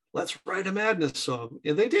let's write a Madness song,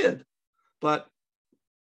 and they did, but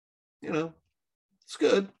it's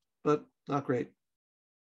good, but not great.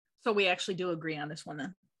 So we actually do agree on this one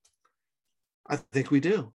then. I think we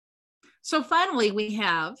do. So finally we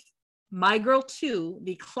have My Girl 2,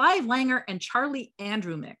 the Clive Langer and Charlie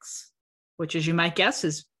Andrew mix, which, as you might guess,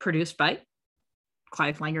 is produced by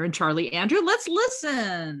Clive Langer and Charlie Andrew. Let's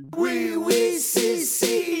listen. Oui,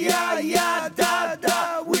 si, ya, ya, da,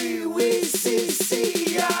 da. Oui,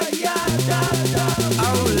 si, ya, ya, da, da.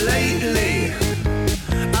 Oh, lately,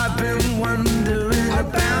 I've been wondering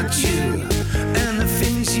about you and the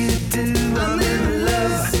things you do. I'm in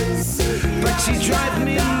love, but you drive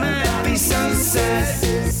me mad, be so sad to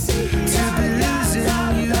be losing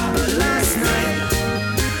you. But last night,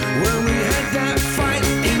 when we had that fight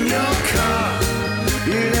in your car,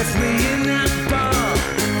 you left me in that bar.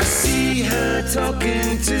 I see her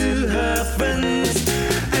talking to her friends,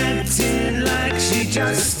 acting like she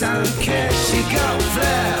just don't care. She got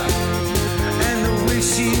flair, and the way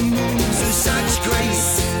she moves with such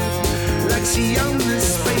grace, like she owns the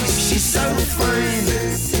space. She's so fine,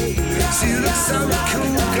 she looks so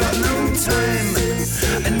cool, got no time,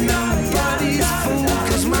 and nobody's fool.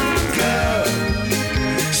 'Cause my girl,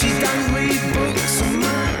 she don't read books.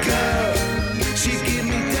 My girl, she give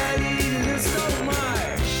me daddy, and so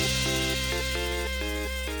my.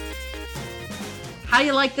 How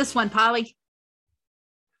you like this one, Polly?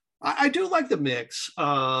 I do like the mix.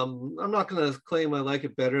 I'm not going to claim I like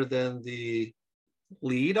it better than the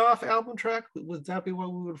lead off album track. Would that be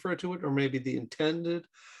what we would refer to it? Or maybe the intended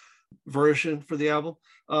version for the album?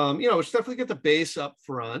 It's definitely get the bass up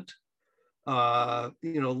front, a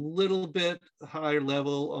little bit higher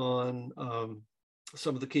level on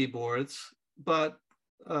some of the keyboards, but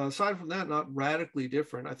aside from that, not radically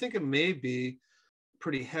different. I think it may be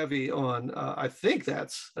pretty heavy on, I think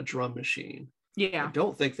that's a drum machine. I Yeah.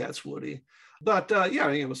 don't think that's Woody. But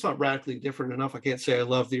yeah, you know, it's not radically different enough. I can't say I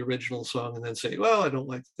love the original song and then say, well, I don't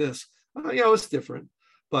like this. You know, it's different.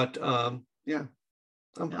 But yeah,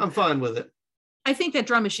 I'm fine with it. I think that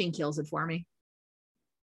drum machine kills it for me.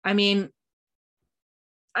 I mean,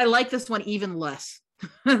 I like this one even less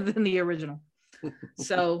than the original.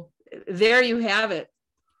 So there you have it.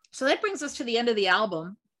 So that brings us to the end of the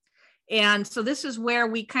album. And so this is where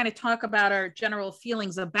we kind of talk about our general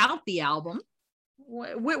feelings about the album.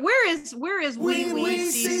 Where is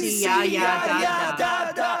we see ya ya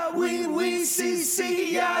da da we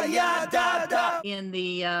see ya ya da da in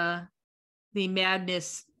the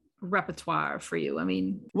Madness repertoire for you? I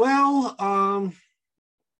mean, well,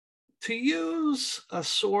 to use a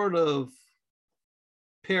sort of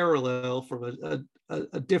parallel from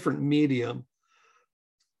a different medium,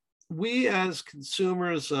 we as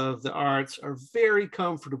consumers of the arts are very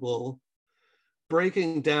comfortable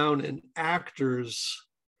breaking down an actor's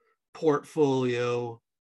portfolio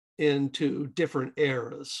into different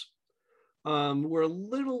eras. We're a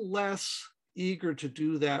little less eager to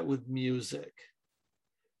do that with music.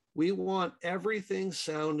 We want everything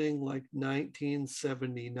sounding like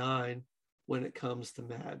 1979 when it comes to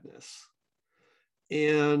Madness.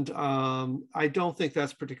 And I don't think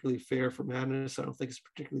that's particularly fair for Madness. I don't think it's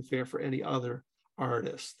particularly fair for any other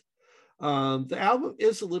artist. The album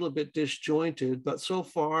is a little bit disjointed, but so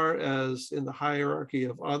far as in the hierarchy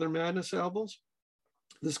of other Madness albums,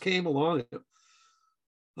 this came along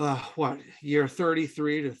at year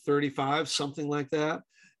 33 to 35, something like that.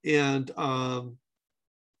 And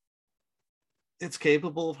it's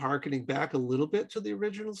capable of harkening back a little bit to the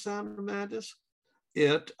original sound of Madness.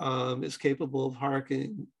 It is capable of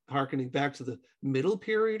harkening back to the middle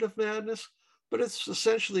period of Madness, but it's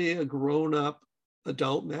essentially a grown-up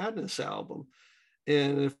adult Madness album.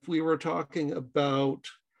 And if we were talking about,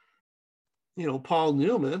 you know, Paul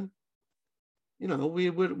Newman, you know, we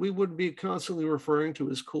would be constantly referring to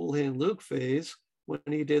his Cool Hand Luke phase when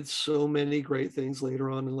he did so many great things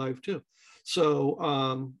later on in life too.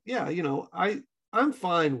 So yeah, you know, I'm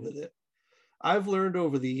fine with it. I've learned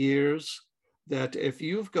over the years that if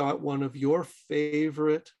you've got one of your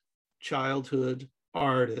favorite childhood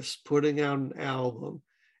artists putting out an album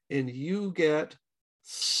and you get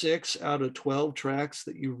 6 out of 12 tracks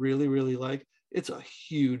that you really, really like, it's a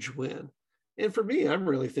huge win. And for me, I'm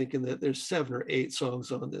really thinking that there's 7 or 8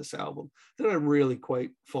 songs on this album that I'm really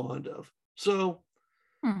quite fond of. So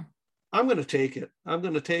I'm going to take it. I'm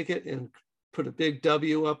going to take it and put a big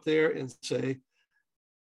W up there and say,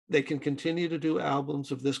 they can continue to do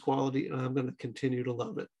albums of this quality, and I'm going to continue to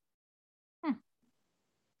love it.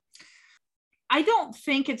 I don't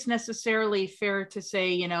think it's necessarily fair to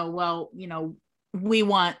say, you know, well, you know, we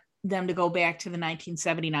want them to go back to the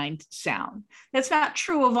 1979 sound. That's not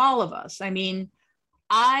true of all of us. I mean,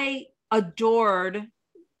 I adored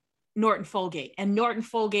Norton Folgate, and Norton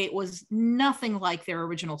Folgate was nothing like their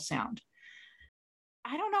original sound.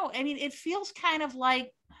 I don't know. I mean, it feels kind of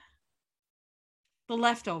like The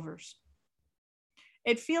Leftovers.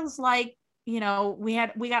 It feels like, you know, we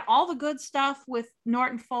got all the good stuff with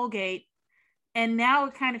Norton Folgate, and now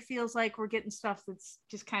it kind of feels like we're getting stuff that's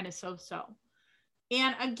just kind of so-so.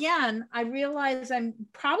 And again, I realize I'm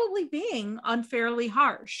probably being unfairly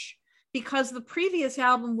harsh because the previous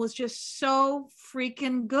album was just so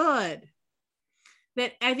freaking good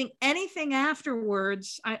that I think anything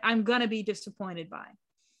afterwards, I'm going to be disappointed by.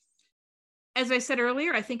 As I said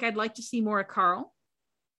earlier, I think I'd like to see more of Carl.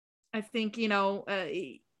 I think, you know,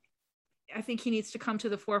 I think he needs to come to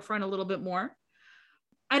the forefront a little bit more.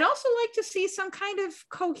 I'd also like to see some kind of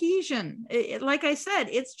cohesion. Like I said,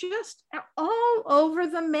 it's just all over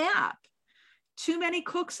the map. Too many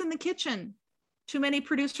cooks in the kitchen, too many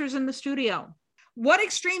producers in the studio. One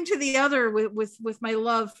extreme to the other with my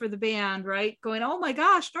love for the band, right? Going, oh my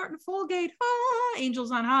gosh, Norton Folgate,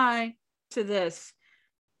 Angels on High, to this.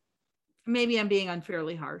 Maybe I'm being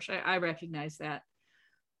unfairly harsh. I recognize that.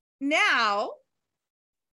 Now,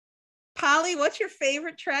 Polly, what's your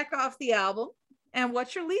favorite track off the album? And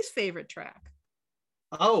what's your least favorite track?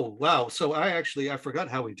 Oh, wow. So I forgot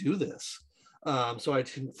how we do this. So I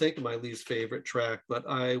didn't think of my least favorite track, but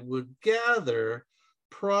I would gather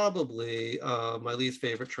probably my least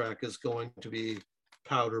favorite track is going to be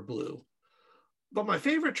Powder Blue. But my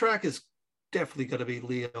favorite track is definitely going to be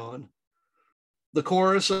Leon. The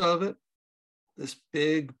chorus of it, this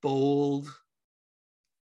big, bold,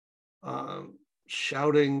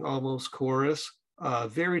 shouting almost chorus,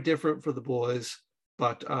 very different for the boys,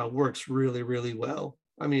 but works really, really well.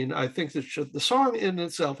 I mean, I think that the song in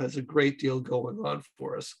itself has a great deal going on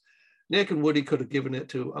for us. Nick and Woody could have given it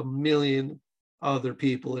to a million other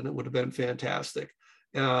people and it would have been fantastic.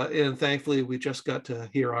 And thankfully we just got to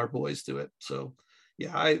hear our boys do it. So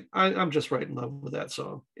yeah, I'm just right in love with that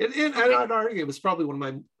song. And I'd argue it's probably one of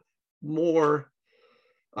my more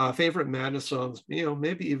favorite Madness songs,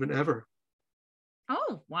 maybe even ever.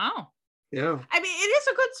 Oh, wow. Yeah. I mean, it is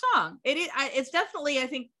a good song. It's definitely, I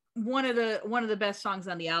think, one of the best songs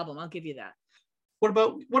on the album. I'll give you that. What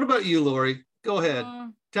about you, Lori? Go ahead.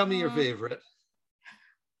 Tell me your favorite.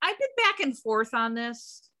 I've been back and forth on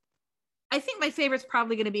this. I think my favorite's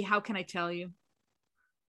probably going to be How Can I Tell You?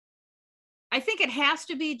 I think it has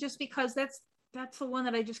to be, just because that's the one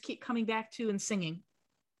that I just keep coming back to and singing.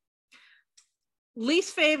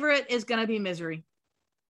 Least favorite is going to be Misery.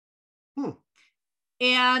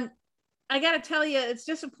 And I got to tell you, it's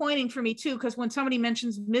disappointing for me too, because when somebody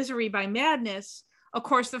mentions Misery by Madness, of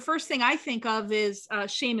course, the first thing I think of is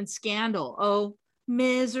Shame and Scandal. Oh,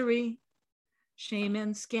 misery, shame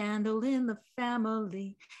and scandal in the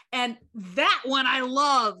family. And that one I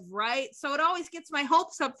love, right? So it always gets my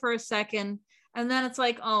hopes up for a second. And then it's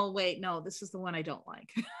like, oh, wait, no, this is the one I don't like.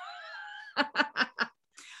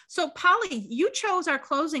 So, Polly, you chose our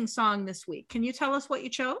closing song this week. Can you tell us what you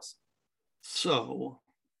chose? So,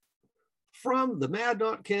 from the Mad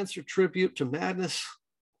Not Cancer tribute to Madness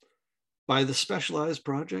by the Specialized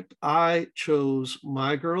Project, I chose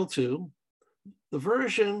My Girl 2, the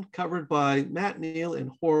version covered by Matt Neal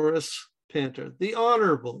and Horace Panter, the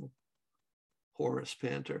Honorable Horace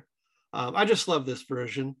Panter. I just love this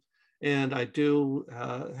version, and I do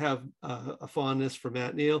have a fondness for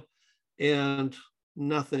Matt Neal, and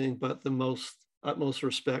nothing but the utmost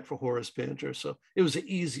respect for Horace Panter. So it was an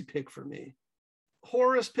easy pick for me.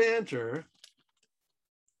 Horace Panter,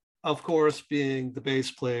 of course, being the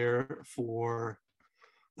bass player for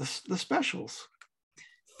the Specials.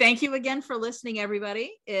 Thank you again for listening,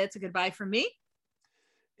 everybody. It's a goodbye from me.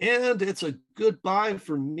 And it's a goodbye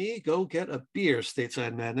from me. Go get a beer,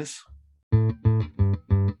 Stateside Madness.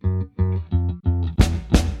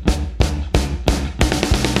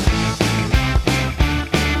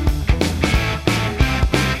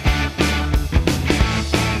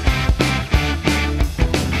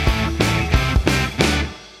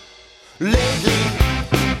 Lately,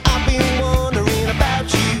 I've been wondering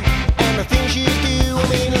about you and the things you do.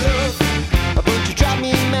 I'm in love, but you drive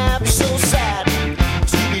me mad, so sad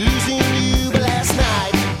to be losing you. But last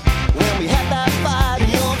night, when we had that fight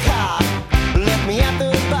in your car, left me at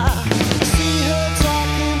the bar. I see her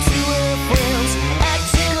talking to her friends,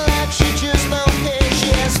 acting like she just don't care.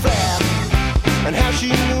 She has flair, and how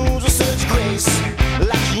she moves with such grace,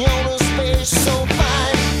 like she owns a space so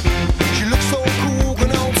fine. She looks so cool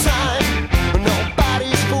and on time.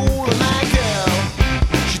 Nobody's fooling my girl.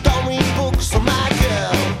 She don't read books on my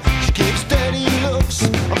girl. She gives dirty looks.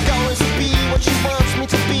 I'm going to be what she wants me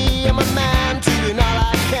to be. I'm a man doing all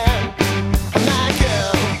I can. And my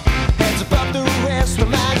girl, heads above the rest. But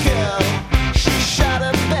my girl, she shot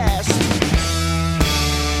her best.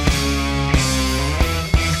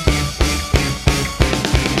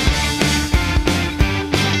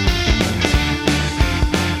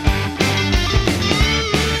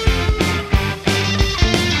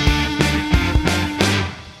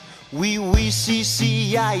 Oui, si,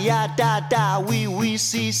 si, ya, ya, da, da. Oui,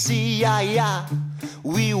 si, si, ya, ya.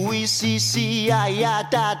 Oui, si, si, ya, ya,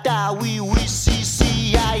 da, da. Oui, si,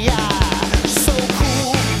 si, ya, ya. So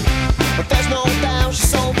cool, but there's no doubt she's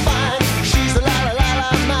so fine.